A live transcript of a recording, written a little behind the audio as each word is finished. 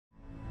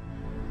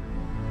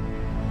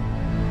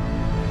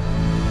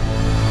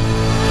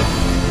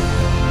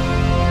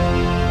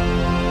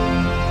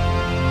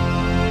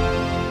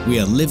We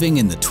are living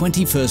in the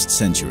 21st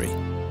century.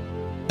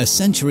 A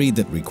century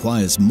that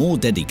requires more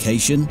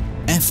dedication,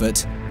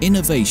 effort,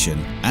 innovation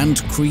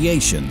and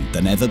creation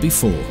than ever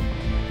before.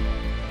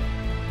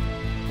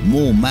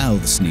 More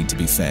mouths need to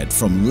be fed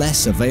from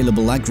less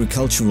available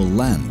agricultural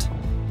land.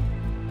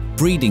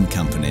 Breeding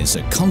companies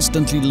are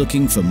constantly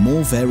looking for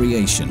more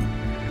variation.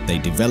 They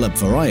develop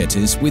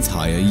varieties with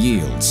higher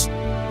yields.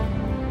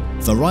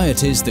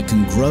 Varieties that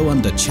can grow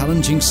under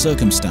challenging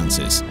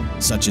circumstances,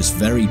 such as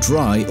very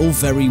dry or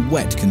very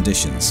wet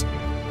conditions.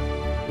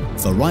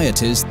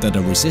 Varieties that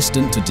are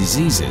resistant to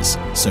diseases,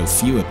 so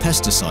fewer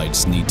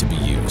pesticides need to be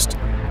used.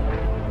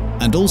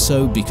 And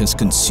also because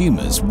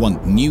consumers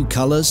want new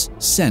colors,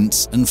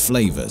 scents and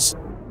flavors.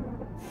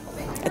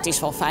 Het is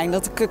wel fijn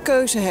dat ik een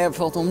keuze heb,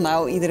 want om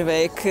nou iedere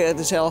week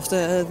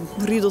dezelfde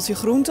riedeltje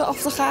groente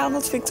af te gaan,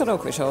 dat vind ik dan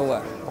ook weer zo.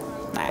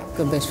 Ik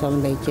wil best wel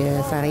een beetje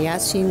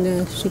variatie in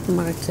de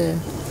supermarkt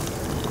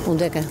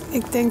ontdekken.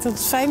 Ik denk dat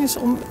het fijn is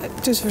om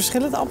tussen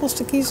verschillende appels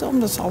te kiezen,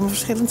 omdat ze allemaal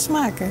verschillend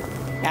smaken.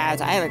 Ja,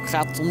 uiteindelijk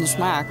gaat het om de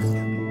smaak.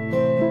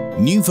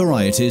 New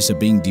varieties are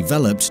being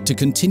developed to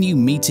continue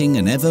meeting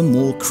an ever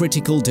more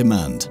critical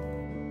demand.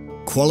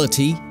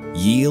 Quality,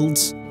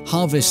 yields,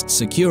 harvest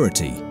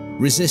security,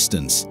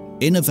 resistance,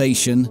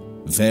 innovation,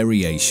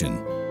 variation.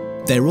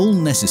 They're all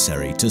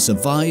necessary to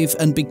survive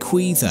and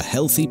bequeath a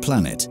healthy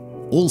planet,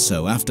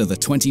 also after the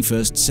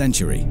 21st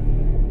century.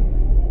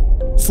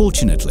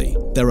 Fortunately,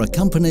 there are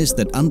companies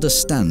that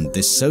understand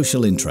this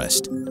social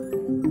interest.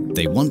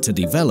 They want to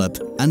develop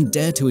and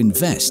dare to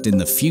invest in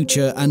the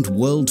future and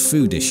world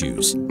food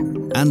issues.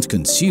 And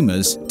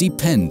consumers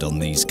depend on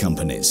these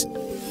companies.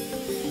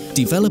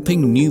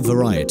 Developing new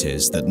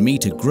varieties that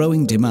meet a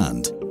growing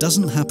demand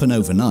doesn't happen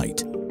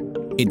overnight.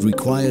 It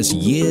requires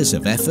years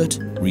of effort,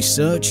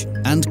 research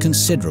and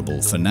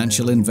considerable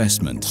financial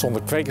investment.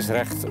 Zonder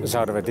kwekersrecht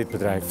zouden wij dit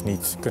bedrijf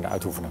niet kunnen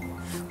uitoefenen.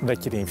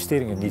 Omdat je de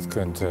investeringen niet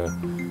kunt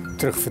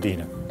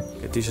terugverdienen.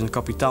 Het is een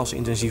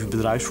kapitaalsintensieve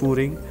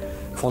bedrijfsvoering.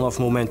 Vanaf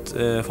het moment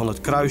van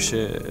het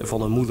kruisen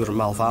van een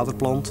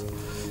moeder-maal-vaderplant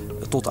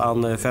tot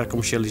aan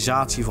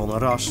vercommercialisatie van een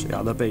ras,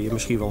 ja, daar ben je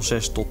misschien wel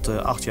 6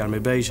 tot 8 jaar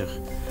mee bezig.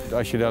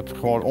 Als je dat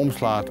gewoon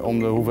omslaat om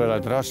de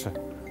hoeveelheid rassen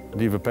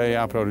die we per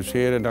jaar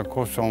produceren, dan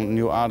kost zo'n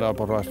nieuw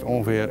aardappelras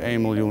ongeveer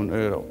 1 miljoen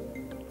euro.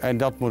 En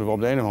dat moeten we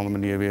op de een of andere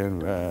manier weer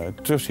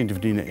terug zien te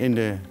verdienen in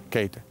de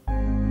keten.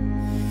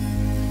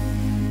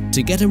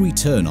 To get a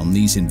return on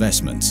these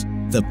investments,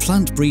 the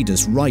Plant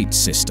Breeders'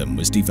 Rights system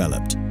was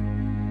developed.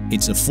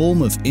 It's a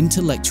form of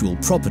intellectual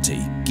property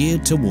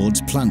geared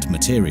towards plant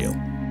material.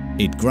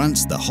 It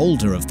grants the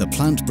holder of the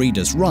plant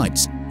breeder's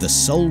rights the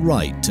sole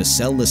right to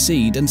sell the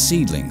seed and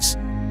seedlings,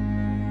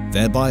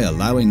 thereby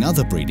allowing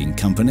other breeding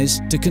companies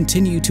to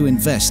continue to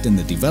invest in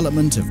the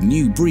development of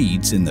new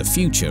breeds in the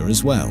future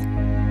as well.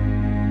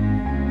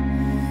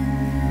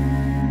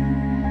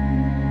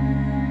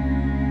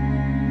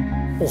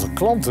 Onze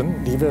klanten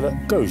die willen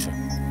keuze.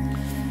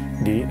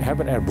 Die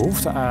hebben er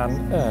behoefte aan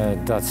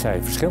dat zij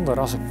verschillende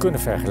rassen kunnen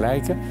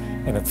vergelijken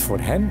en het voor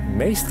hen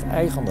meest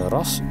geëigende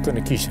ras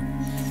kunnen kiezen.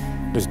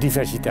 Dus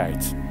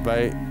diversiteit.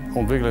 Wij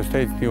ontwikkelen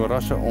steeds nieuwe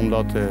rassen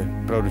omdat de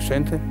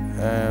producenten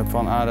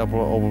van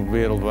aardappelen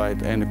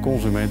wereldwijd en de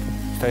consumenten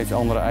steeds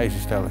andere eisen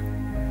stellen.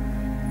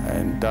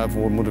 En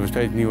daarvoor moeten we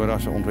steeds nieuwe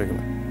rassen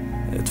ontwikkelen.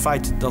 Het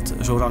feit dat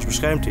zo'n ras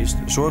beschermd is,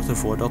 zorgt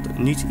ervoor dat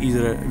niet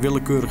iedere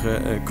willekeurige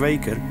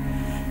kweker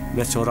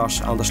met zo'n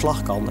ras aan de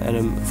slag kan en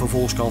hem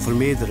vervolgens kan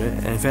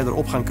vermeerderen en verder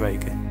op gaan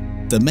kweken.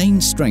 The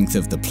main strength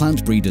of the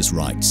Plant Breeders'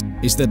 Rights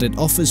is that it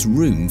offers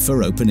room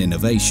for open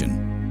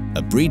innovation.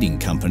 A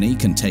breeding company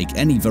can take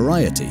any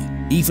variety,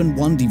 even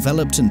one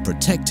developed and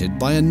protected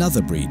by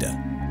another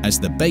breeder, as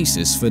the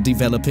basis for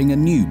developing a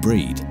new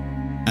breed.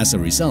 As a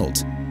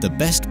result, the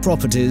best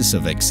properties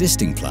of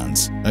existing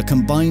plants are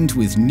combined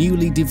with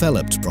newly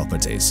developed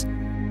properties.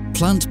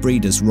 Plant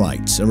breeders'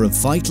 rights are of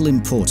vital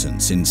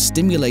importance in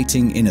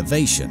stimulating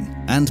innovation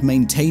and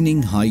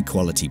maintaining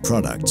high-quality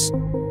products.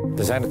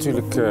 Er zijn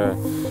natuurlijk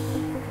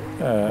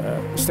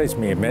steeds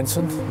meer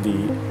mensen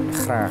die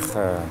graag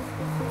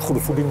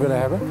goede voeding willen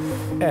hebben.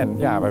 En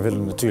ja, wij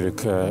willen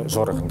natuurlijk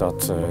zorgen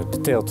dat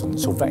de teelten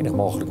zo weinig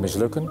mogelijk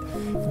mislukken.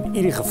 In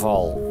ieder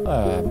geval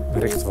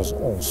richten we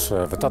ons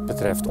wat dat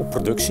betreft op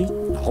productie.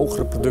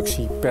 Hogere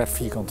productie per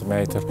vierkante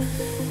meter.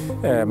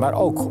 Maar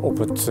ook op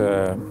het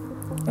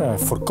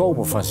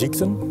voorkomen van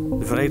ziekten.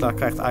 De veredelaar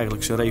krijgt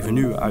eigenlijk zijn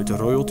revenue uit de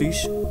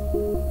royalties.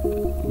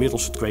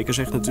 Middels het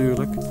kwekersrecht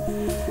natuurlijk.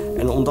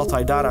 En omdat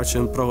hij daaruit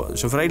zijn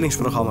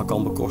veredelingsprogramma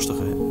kan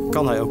bekostigen,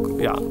 kan hij ook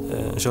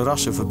zijn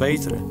rassen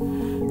verbeteren.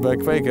 Wij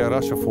kweken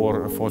rassen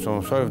voor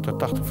zo'n 70,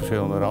 80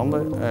 verschillende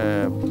randen.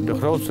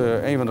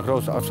 Een van de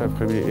grootste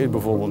afzetgebieden is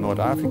bijvoorbeeld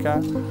Noord-Afrika.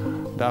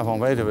 Daarvan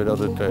weten we dat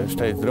het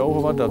steeds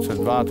droger wordt, dat ze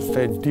het water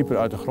steeds dieper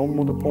uit de grond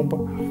moeten pompen.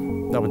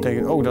 Dat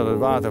betekent ook dat het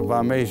water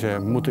waarmee ze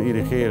moeten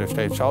irrigeren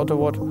steeds zouter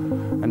wordt.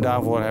 En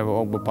daarvoor hebben we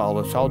ook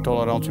bepaalde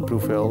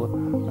zouttolerantieproefvelden.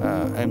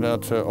 En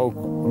dat ze ook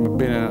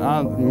binnen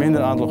een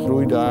minder aantal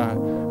groeidagen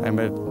en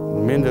met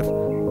minder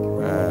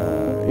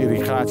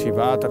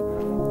irrigatiewater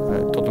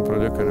tot een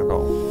product kunnen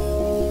komen.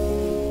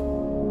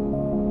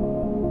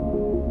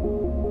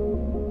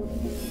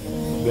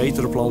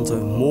 betere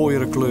planten,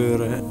 mooiere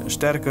kleuren,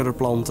 sterkere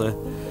planten.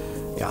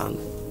 Ja,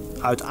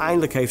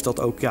 uiteindelijk heeft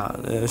dat ook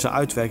zijn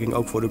uitwerking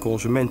ook voor de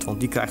consument, want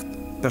die krijgt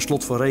per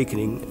slot van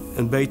rekening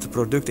een beter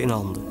product in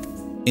handen.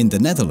 In the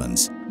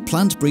Netherlands,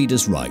 plant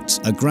breeders' rights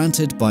are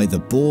granted by the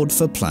Board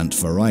for Plant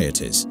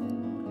Varieties.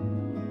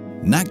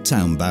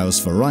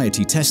 Naktuinbouw's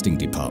variety testing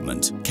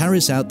department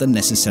carries out the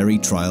necessary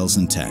trials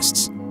and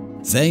tests.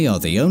 They are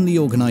the only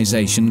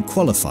organisation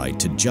qualified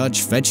to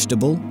judge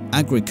vegetable,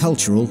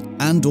 agricultural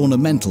and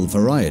ornamental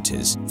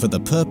varieties for the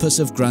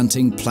purpose of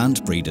granting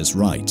plant breeders'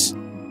 rights.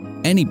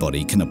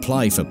 Anybody can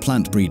apply for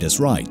plant breeders'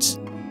 rights,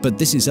 but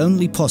this is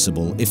only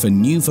possible if a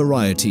new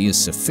variety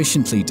is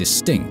sufficiently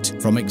distinct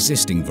from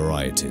existing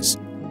varieties.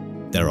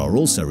 There are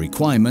also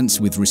requirements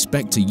with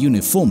respect to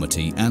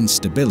uniformity and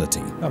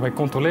stability. Nou, wij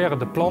controleren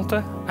de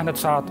planten en het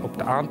zaad op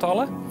de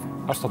aantallen.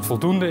 Als dat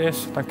voldoende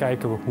is, dan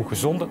kijken we hoe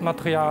gezond het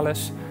materiaal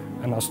is.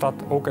 En als dat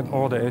ook in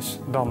orde is,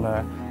 dan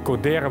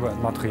coderen we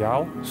het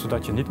materiaal,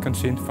 zodat je niet kunt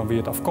zien van wie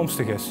het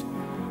afkomstig is.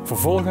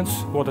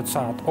 Vervolgens wordt het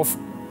zaad of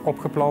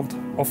opgeplant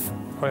of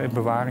in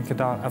bewaring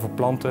gedaan. En voor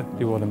planten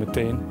die worden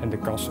meteen in de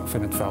kas of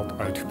in het veld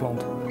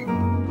uitgeplant.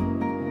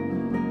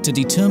 To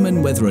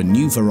determine whether a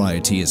new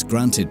variety is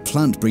granted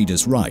plant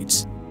breeders'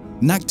 rights,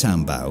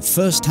 Naktuinbouw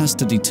first has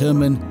to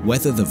determine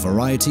whether the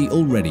variety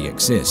already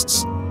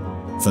exists.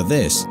 For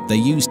this, they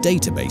use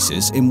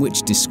databases in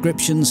which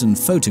descriptions and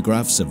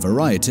photographs of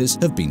varieties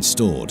have been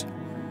stored.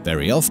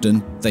 Very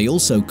often, they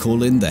also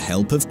call in the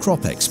help of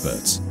crop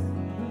experts.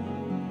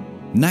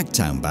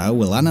 Naktuinbouw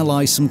will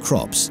analyse some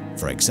crops,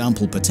 for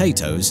example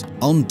potatoes,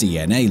 on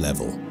DNA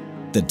level.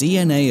 The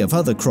DNA of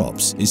other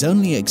crops is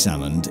only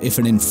examined if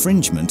an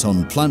infringement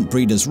on plant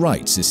breeders'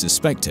 rights is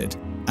suspected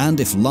and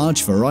if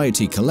large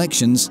variety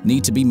collections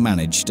need to be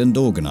managed and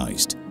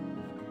organised.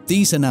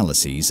 These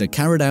analyses are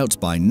carried out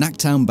by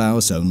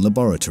Naktuinbouw's own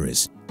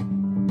laboratories.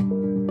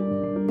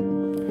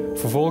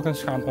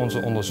 Vervolgens gaan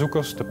onze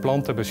onderzoekers de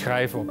planten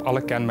beschrijven op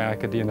alle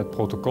kenmerken die in het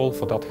protocol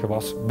voor dat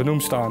gewas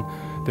benoemd staan.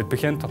 Dit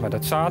begint met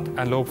het zaad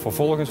en loopt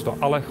vervolgens door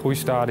alle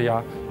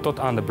groeistadia tot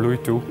aan de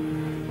bloei toe.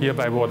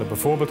 Hierbij worden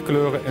bijvoorbeeld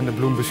kleuren in de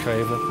bloem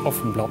beschreven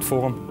of een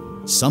bladvorm.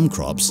 Some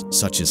crops,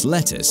 such as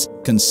lettuce,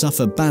 can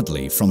suffer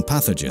badly from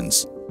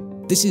pathogens.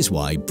 This is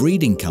why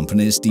breeding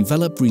companies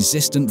develop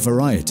resistant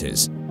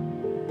varieties.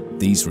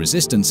 These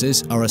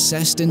resistances are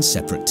assessed in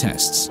separate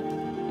tests.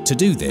 To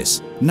do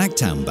this,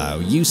 Naktuinbouw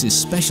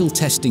uses special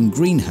testing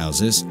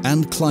greenhouses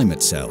and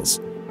climate cells.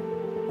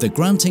 The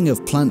granting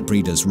of plant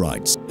breeders'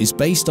 rights is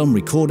based on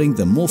recording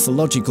the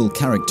morphological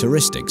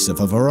characteristics of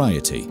a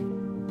variety.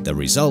 The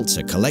results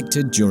are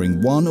collected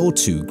during 1 or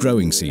 2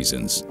 growing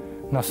seasons.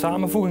 Na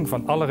samenvoeging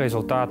van alle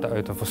resultaten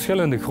uit de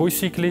verschillende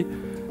groeicycli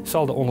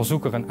zal de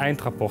onderzoeker een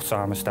eindrapport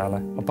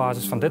samenstellen. Op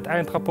basis van dit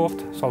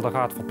eindrapport zal de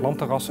Raad voor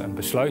Plantenrassen een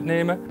besluit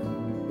nemen.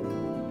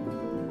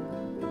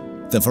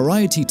 The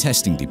Variety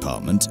Testing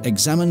Department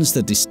examines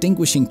the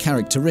distinguishing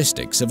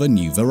characteristics of a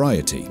new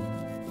variety.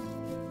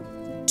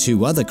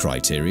 2 other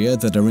criteria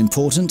that are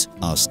important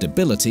are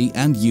stability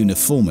and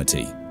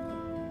uniformity.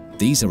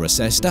 These are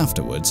assessed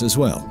afterwards as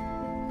well.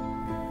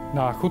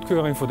 Na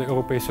goedkeuring voor de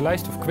Europese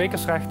lijst of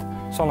kwekersrecht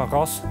zal een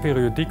ras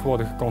periodiek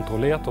worden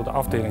gecontroleerd door de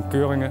afdeling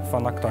keuringen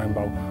van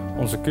Naktuinbouw.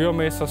 Onze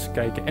keurmeesters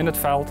kijken in het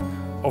veld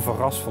of een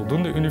ras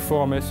voldoende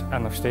uniform is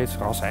en nog steeds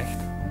rashecht.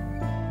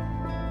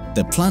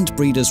 The plant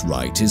breeders'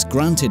 right is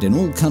granted in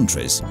all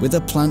countries with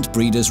a plant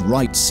breeders'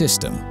 rights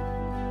system.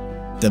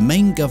 The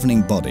main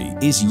governing body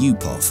is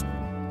UPOV.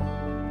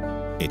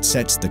 It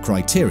sets the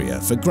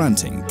criteria for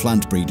granting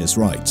plant breeders'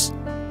 rights.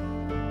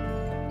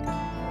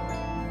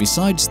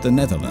 Besides the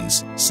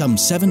Netherlands, some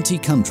 70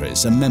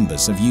 countries are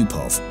members of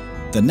UPOV.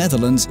 The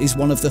Netherlands is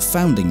one of the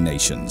founding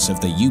nations of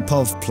the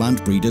UPOV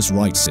plant breeders'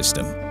 rights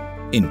system.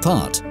 In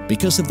part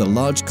because of the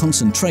large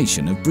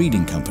concentration of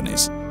breeding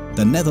companies.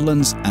 The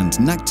Netherlands and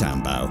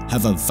Naktuinbouw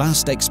have a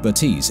vast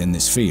expertise in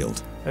this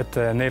field. Het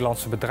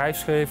Nederlandse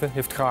bedrijfsleven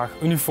heeft graag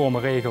uniforme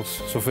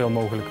regels zoveel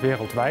mogelijk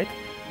wereldwijd.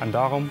 En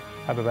daarom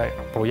hebben wij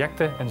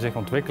projecten in zich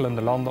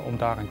ontwikkelende landen om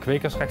daar een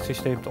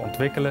kwekersrechtssysteem te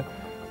ontwikkelen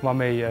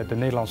waarmee de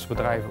Nederlandse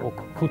bedrijven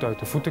ook goed uit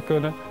de voeten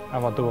kunnen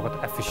en waardoor het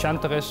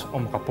efficiënter is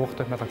om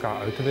rapporten met elkaar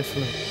uit te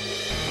wisselen.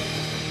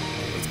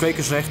 Het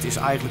kwekersrecht is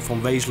eigenlijk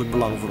van wezenlijk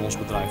belang voor ons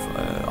bedrijf.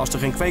 Als er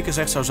geen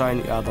kwekersrecht zou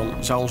zijn, ja, dan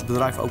zou ons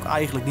bedrijf ook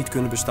eigenlijk niet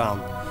kunnen bestaan.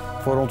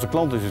 Voor onze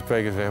klanten is het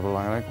kwekersrecht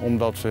belangrijk,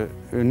 omdat ze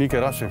unieke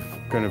rassen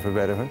kunnen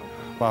verwerven,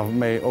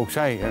 waarmee ook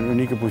zij een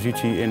unieke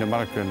positie in de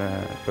markt kunnen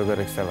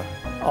bewerkstelligen.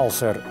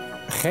 Als er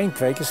geen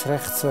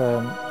kwekersrecht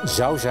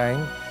zou zijn,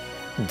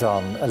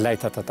 dan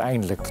leidt dat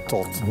uiteindelijk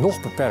tot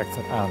nog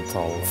beperkter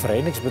aantal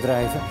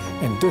verenigingsbedrijven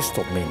en dus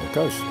tot minder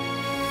keus.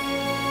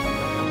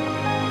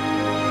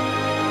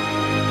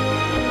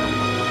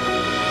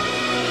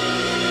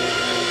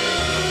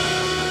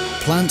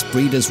 Plant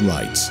breeders'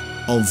 rights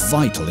of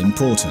vital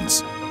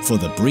importance for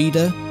the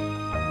breeder,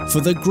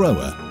 for the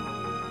grower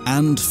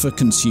and for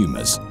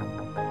consumers.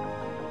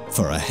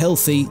 For a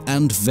healthy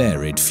and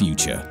varied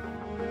future.